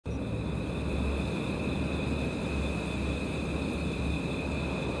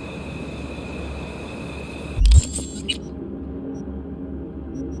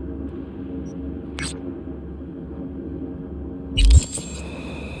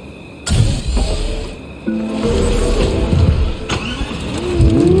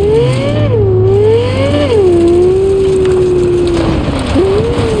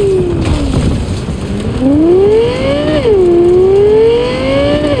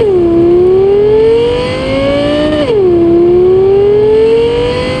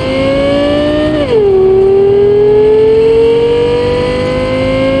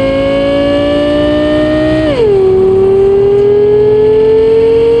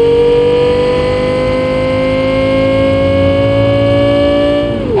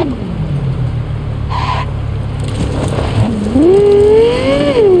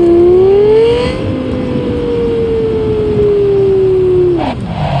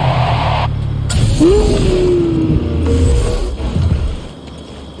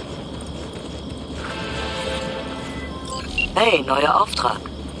Neuer Auftrag.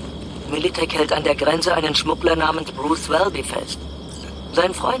 Militech hält an der Grenze einen Schmuggler namens Bruce Welby fest.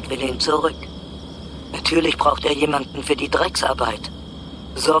 Sein Freund will ihn zurück. Natürlich braucht er jemanden für die Drecksarbeit.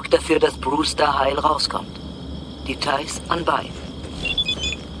 Sorgt dafür, dass Bruce da heil rauskommt. Details anbei.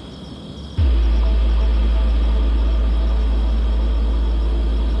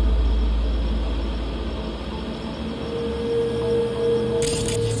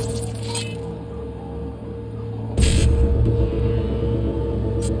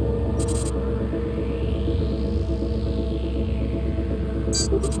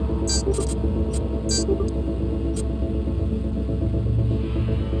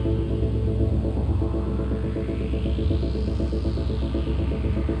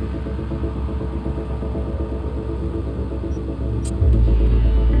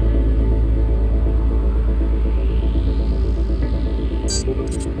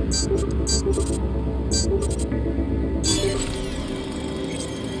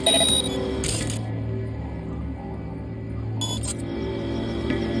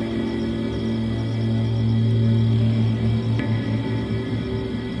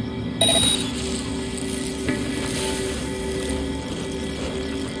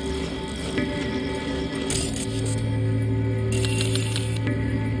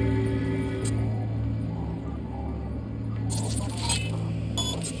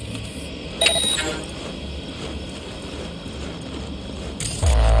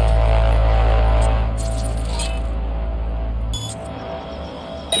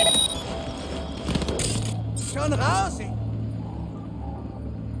 Schon raus!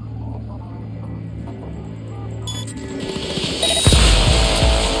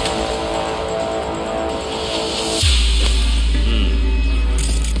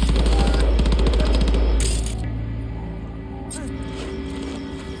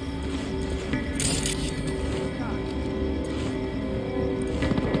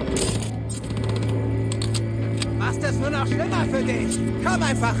 Machst es nur noch schlimmer für dich! Komm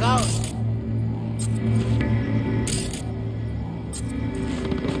einfach raus!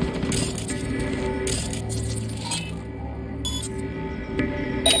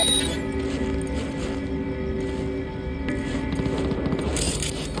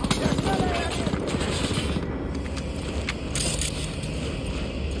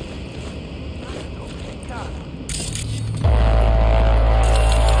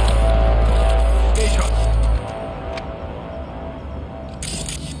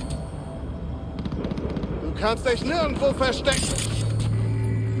 Du kannst dich nirgendwo verstecken.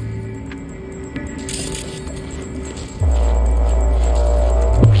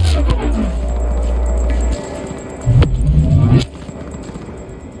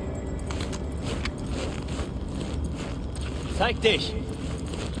 Zeig dich!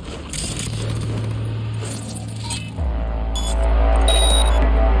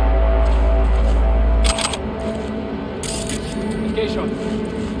 Ich geh schon.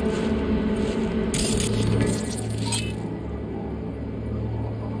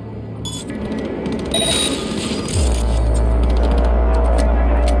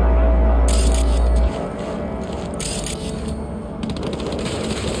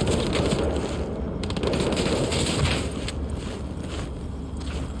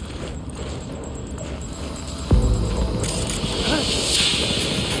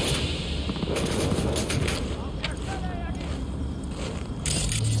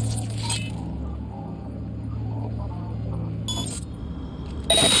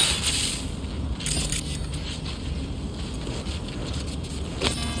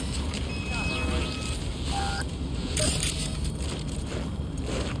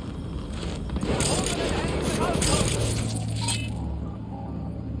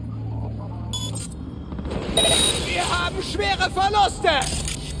 Schwere Verluste!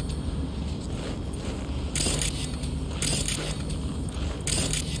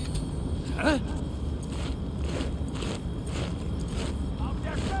 Hä? Auf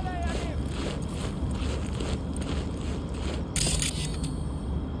der Stelle ergeben!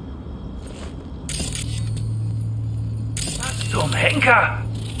 Was zum Henker?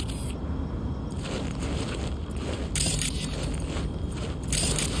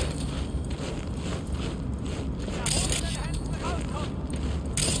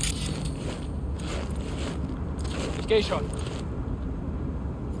 Geh schon.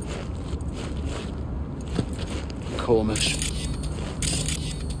 Komisch.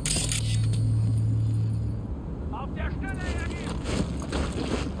 Auf der Stelle ergeben.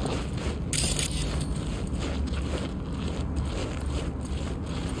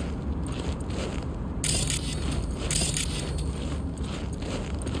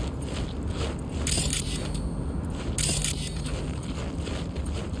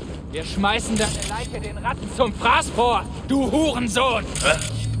 Wir schmeißen deine Leiche den Ratten zum Fraß vor, du Hurensohn! Hä?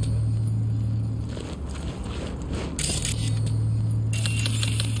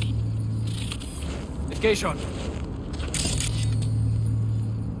 Ich geh schon.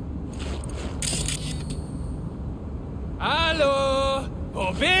 Hallo?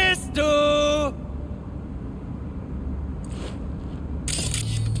 Wo bist du?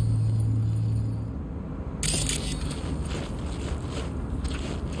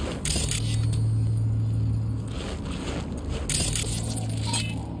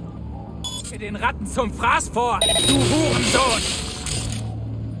 Den Ratten zum Fraß vor, du Hurensohn!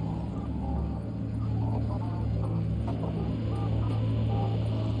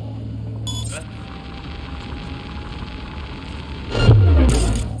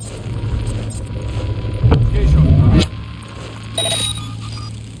 Geh schon.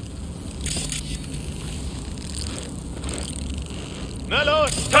 Na los!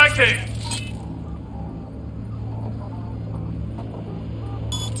 Zeig dich!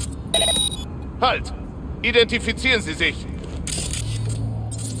 Halt! Identifizieren Sie sich!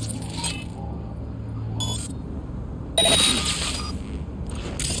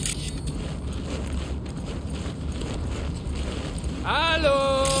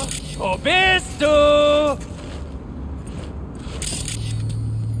 Hallo? Wo bist du?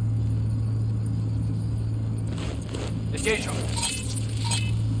 Ich geh schon.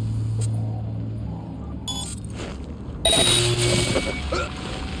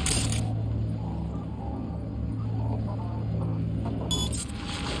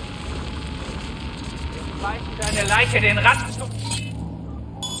 Deine Leiche den Ratten zum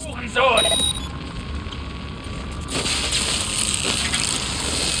Hurensohn!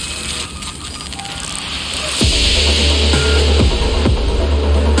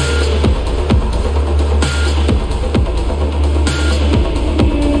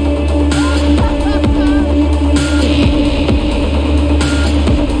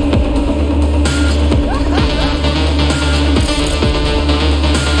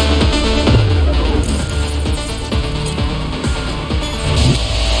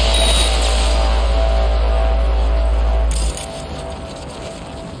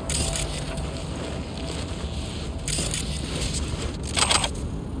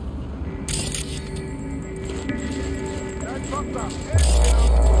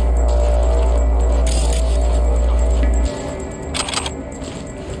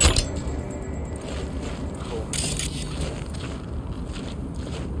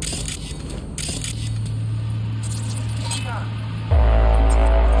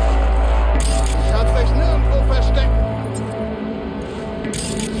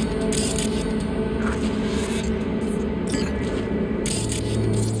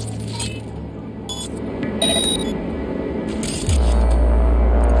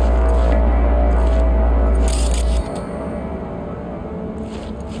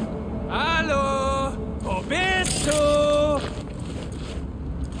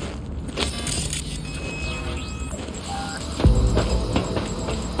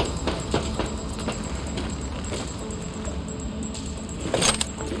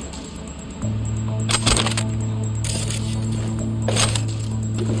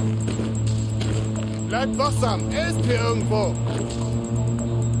 Bleibt wachsam, er ist hier irgendwo.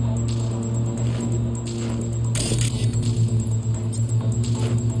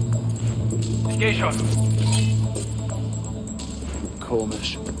 Ich geh schon.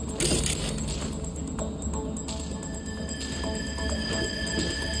 Komisch.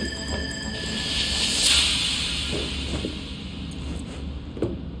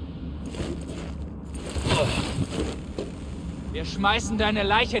 Wir schmeißen deine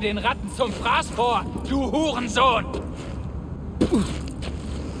Leiche den Ratten zum Fraß vor, du Hurensohn! Mit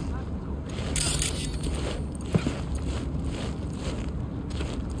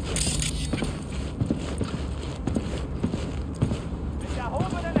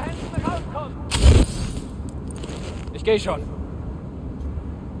erhobenen Händen rauskommen! Ich geh schon.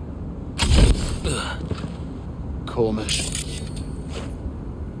 Komisch.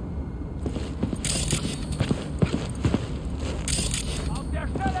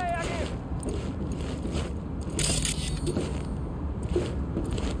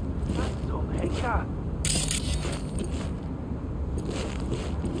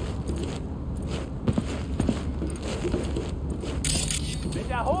 Mit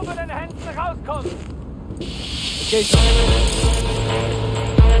erhobenen Händen rauskommen! Okay, schon.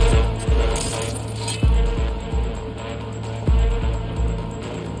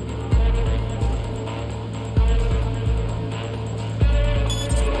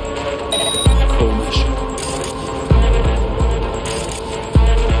 Komisch.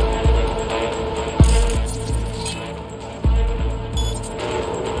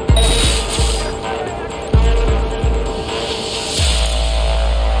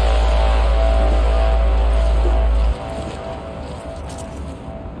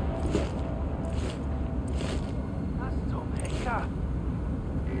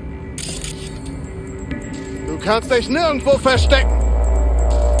 Du kannst dich nirgendwo verstecken.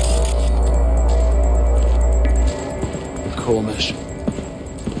 Komisch.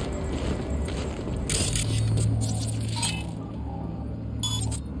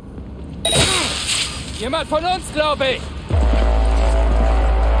 Jemand von uns, glaube ich.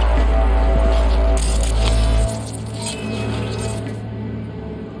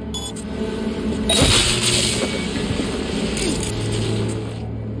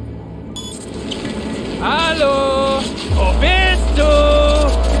 Hallo, wo bist du?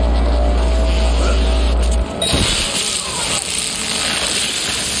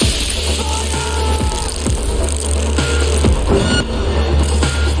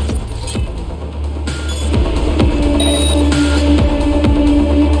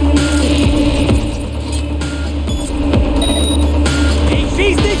 Ich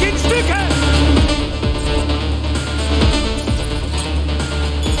schieß dich in Stücke!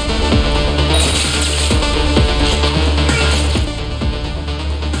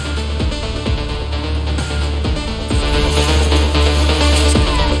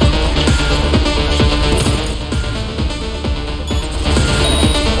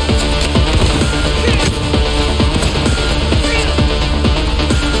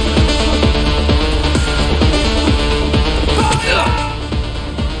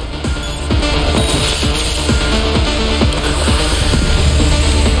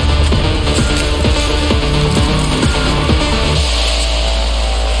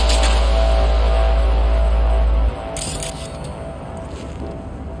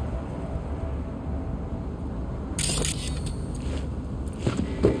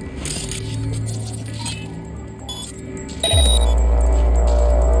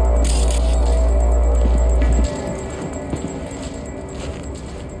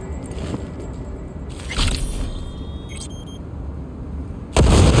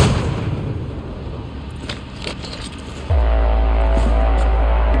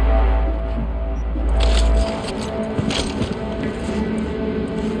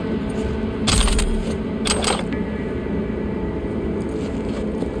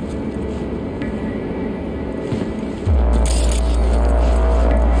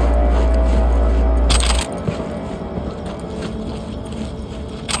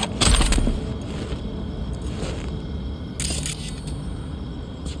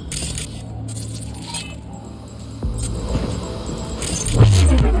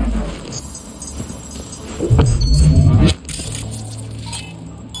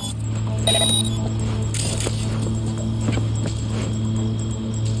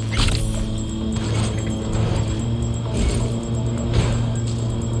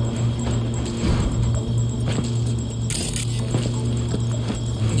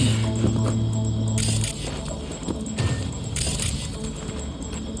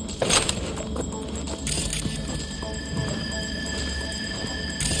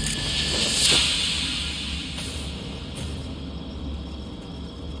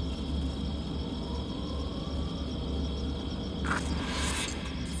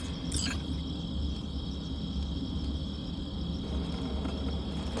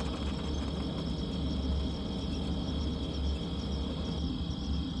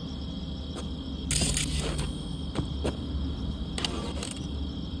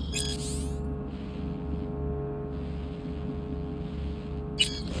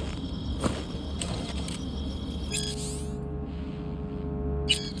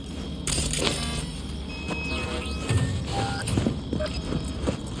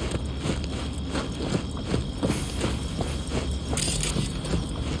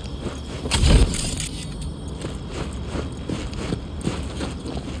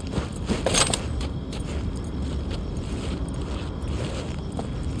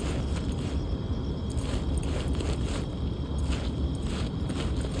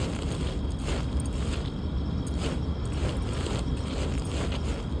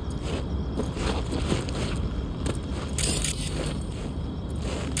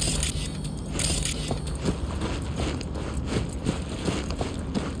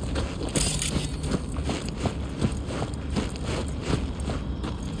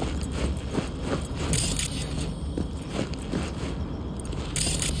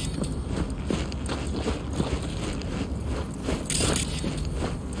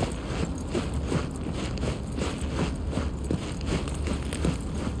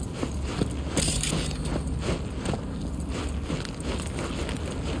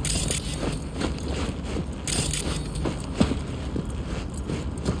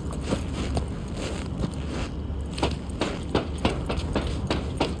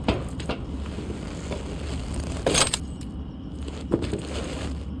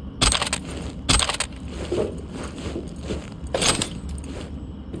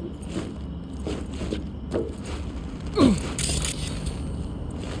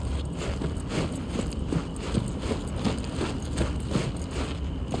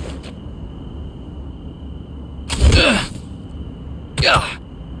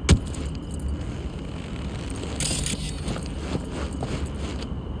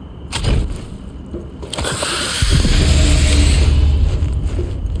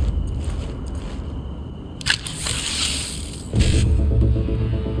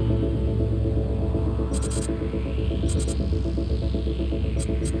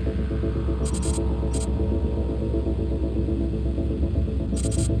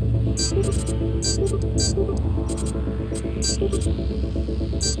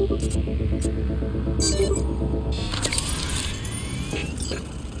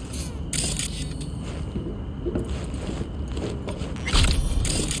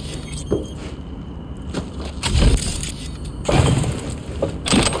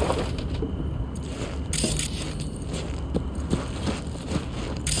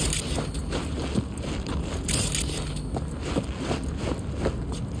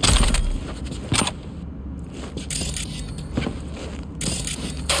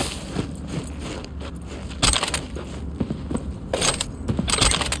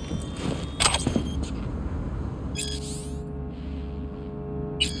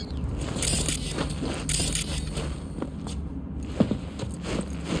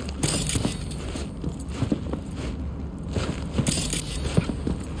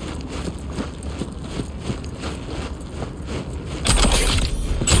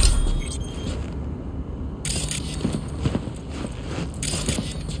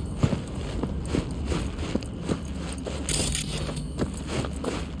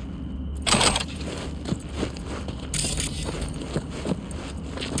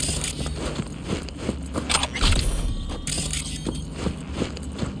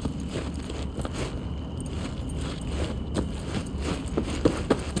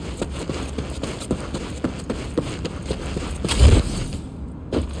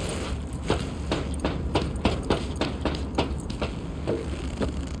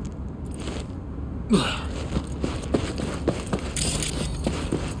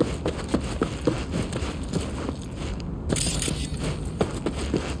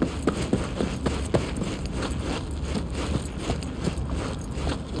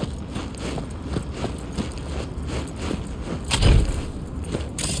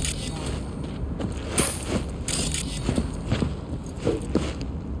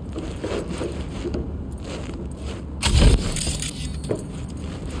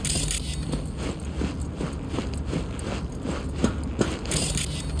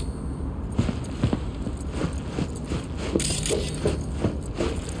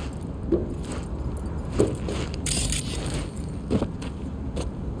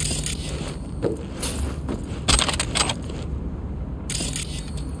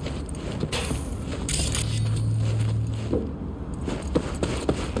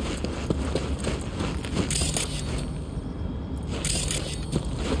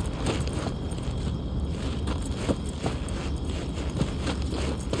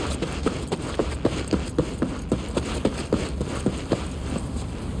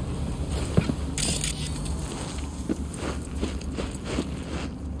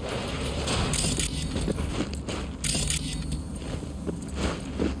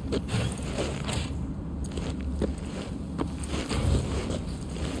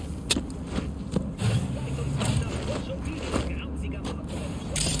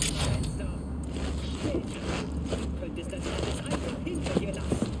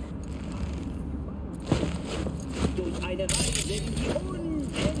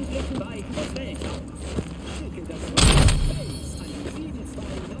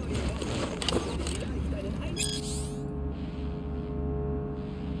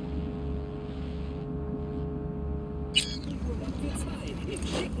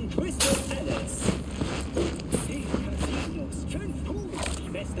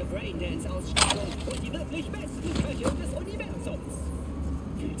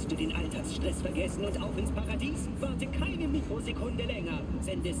 Und auf ins Paradies? Warte keine Mikrosekunde länger.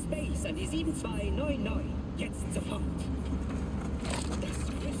 Sende Space an die 7299. Jetzt sofort. Das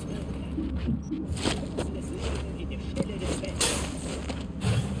Crystal. Das Leben in der Stille des Weltalls.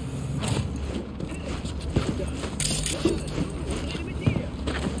 Hey, ich rede mit dir.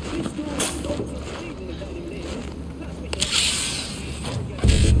 Bist du unzufrieden mit deinem Leben? Lass mich nicht.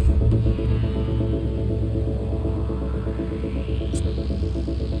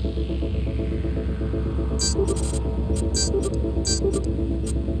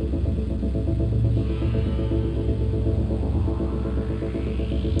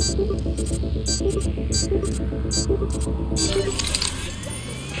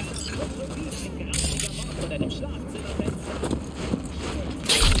 Von einem Schlafzimmerfenster.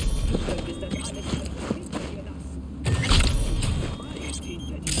 Du könntest das alles hinter dir lassen. Weit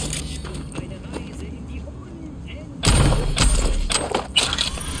hinter dir. Und eine Reise in die Unendlichkeit.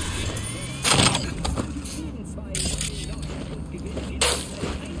 7299 und gewinnt vielleicht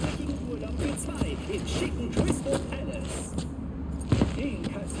einen eintägigen Urlaub für zwei im schicken Crystal Palace. Den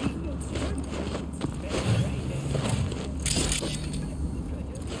Casinos 5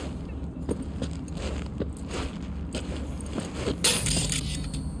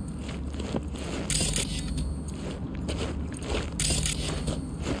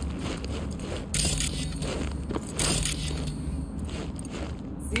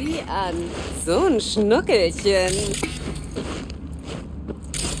 an. So ein Schnuckelchen.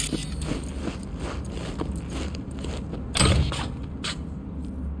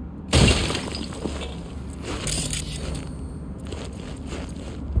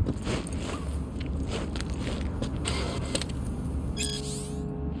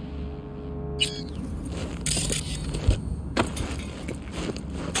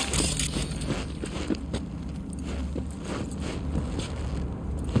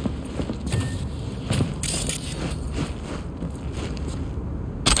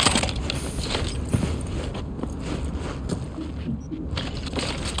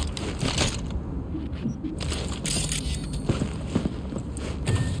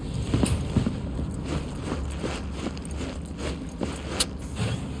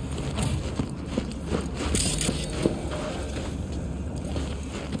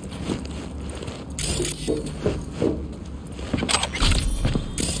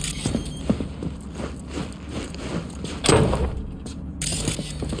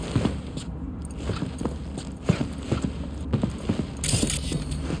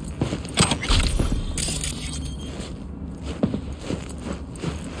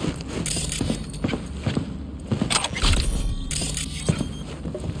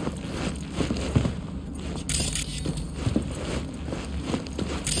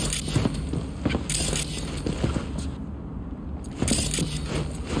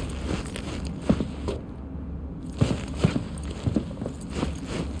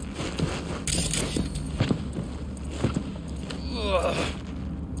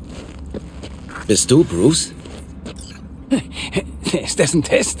 Bist du Bruce? Ist das ein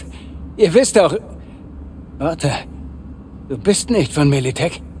Test? Ihr wisst doch... Warte. Du bist nicht von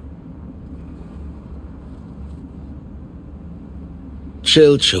Militech?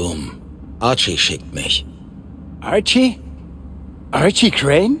 Chill, Chum. Archie schickt mich. Archie? Archie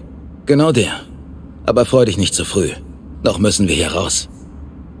Crane? Genau der. Aber freu dich nicht zu früh. Noch müssen wir hier raus.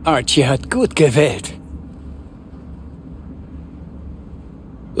 Archie hat gut gewählt.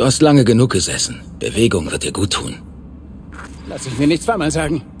 Du hast lange genug gesessen. Bewegung wird dir gut tun. Lass ich mir nicht zweimal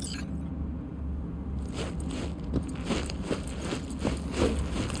sagen.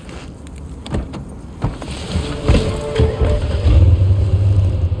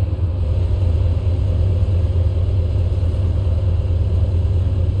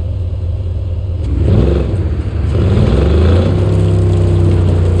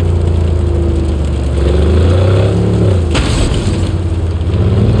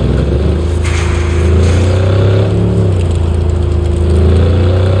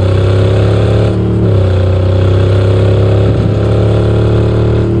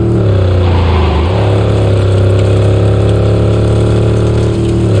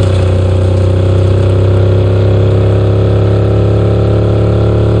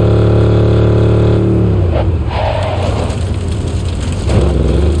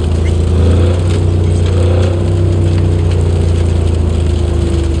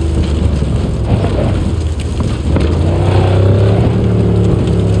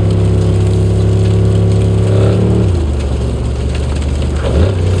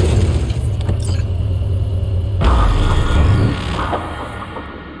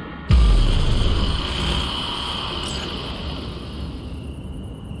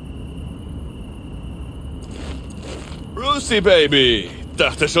 Baby.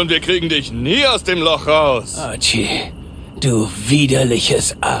 Dachte schon, wir kriegen dich nie aus dem Loch raus. Archie, du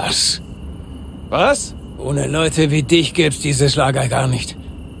widerliches Aas. Was? Ohne Leute wie dich gibt's dieses Lager gar nicht.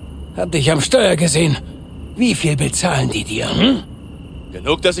 Hab dich am Steuer gesehen. Wie viel bezahlen die dir, hm?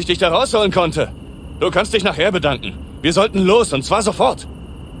 Genug, dass ich dich da rausholen konnte. Du kannst dich nachher bedanken. Wir sollten los, und zwar sofort.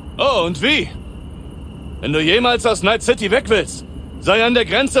 Oh, und wie? Wenn du jemals aus Night City weg willst, sei an der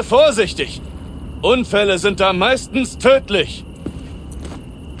Grenze vorsichtig. Unfälle sind da meistens tödlich.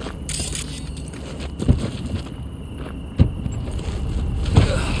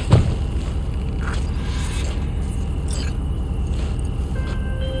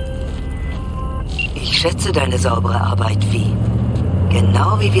 Ich schätze deine saubere Arbeit, Vi.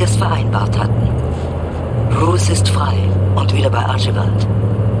 Genau wie wir es vereinbart hatten. Bruce ist frei und wieder bei Archibald.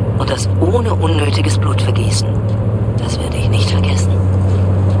 Und das ohne unnötiges Blutvergießen. Das werde ich nicht vergessen.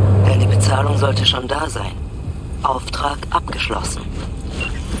 Deine Bezahlung sollte schon da sein. Auftrag abgeschlossen.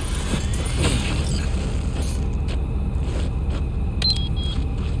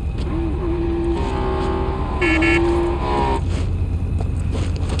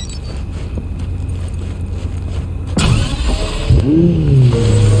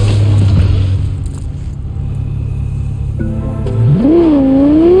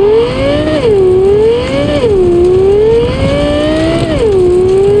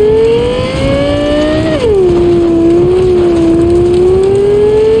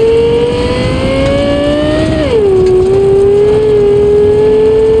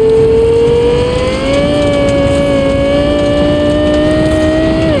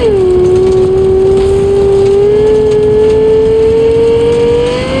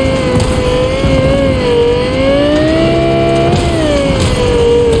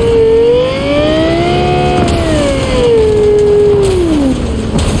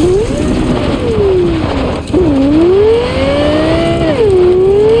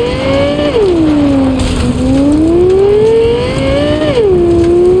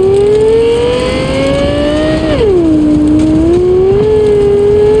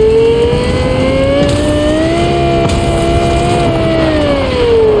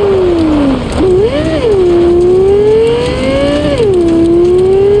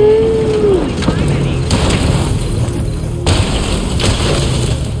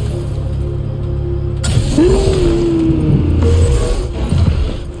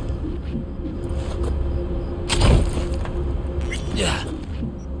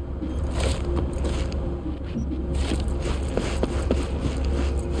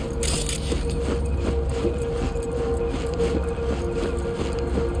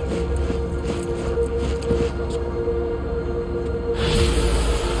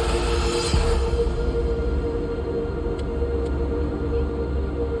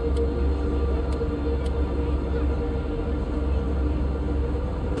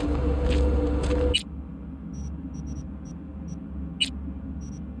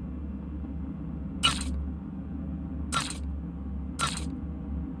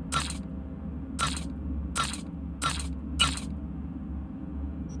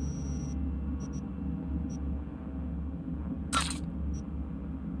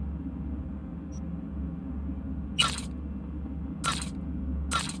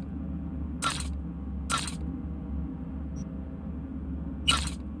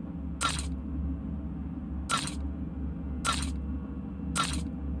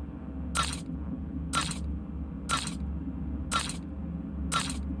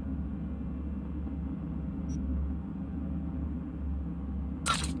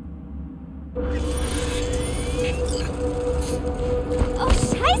 Oh,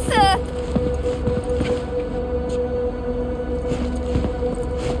 Scheiße!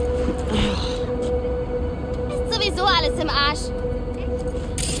 Ist sowieso alles im Arsch.